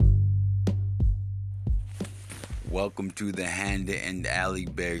Welcome to the Handa and Alley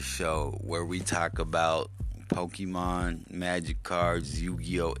Bear Show, where we talk about Pokemon, Magic cards,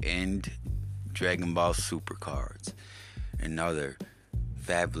 Yu-Gi-Oh, and Dragon Ball Super cards, and other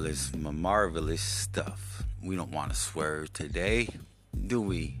fabulous, marvelous stuff. We don't want to swear today, do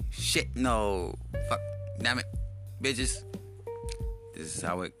we? Shit, no. Fuck, damn it, bitches. This is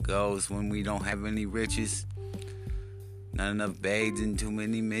how it goes when we don't have any riches. Not enough bags and too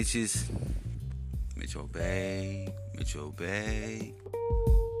many Mitches. Mitchell Bay.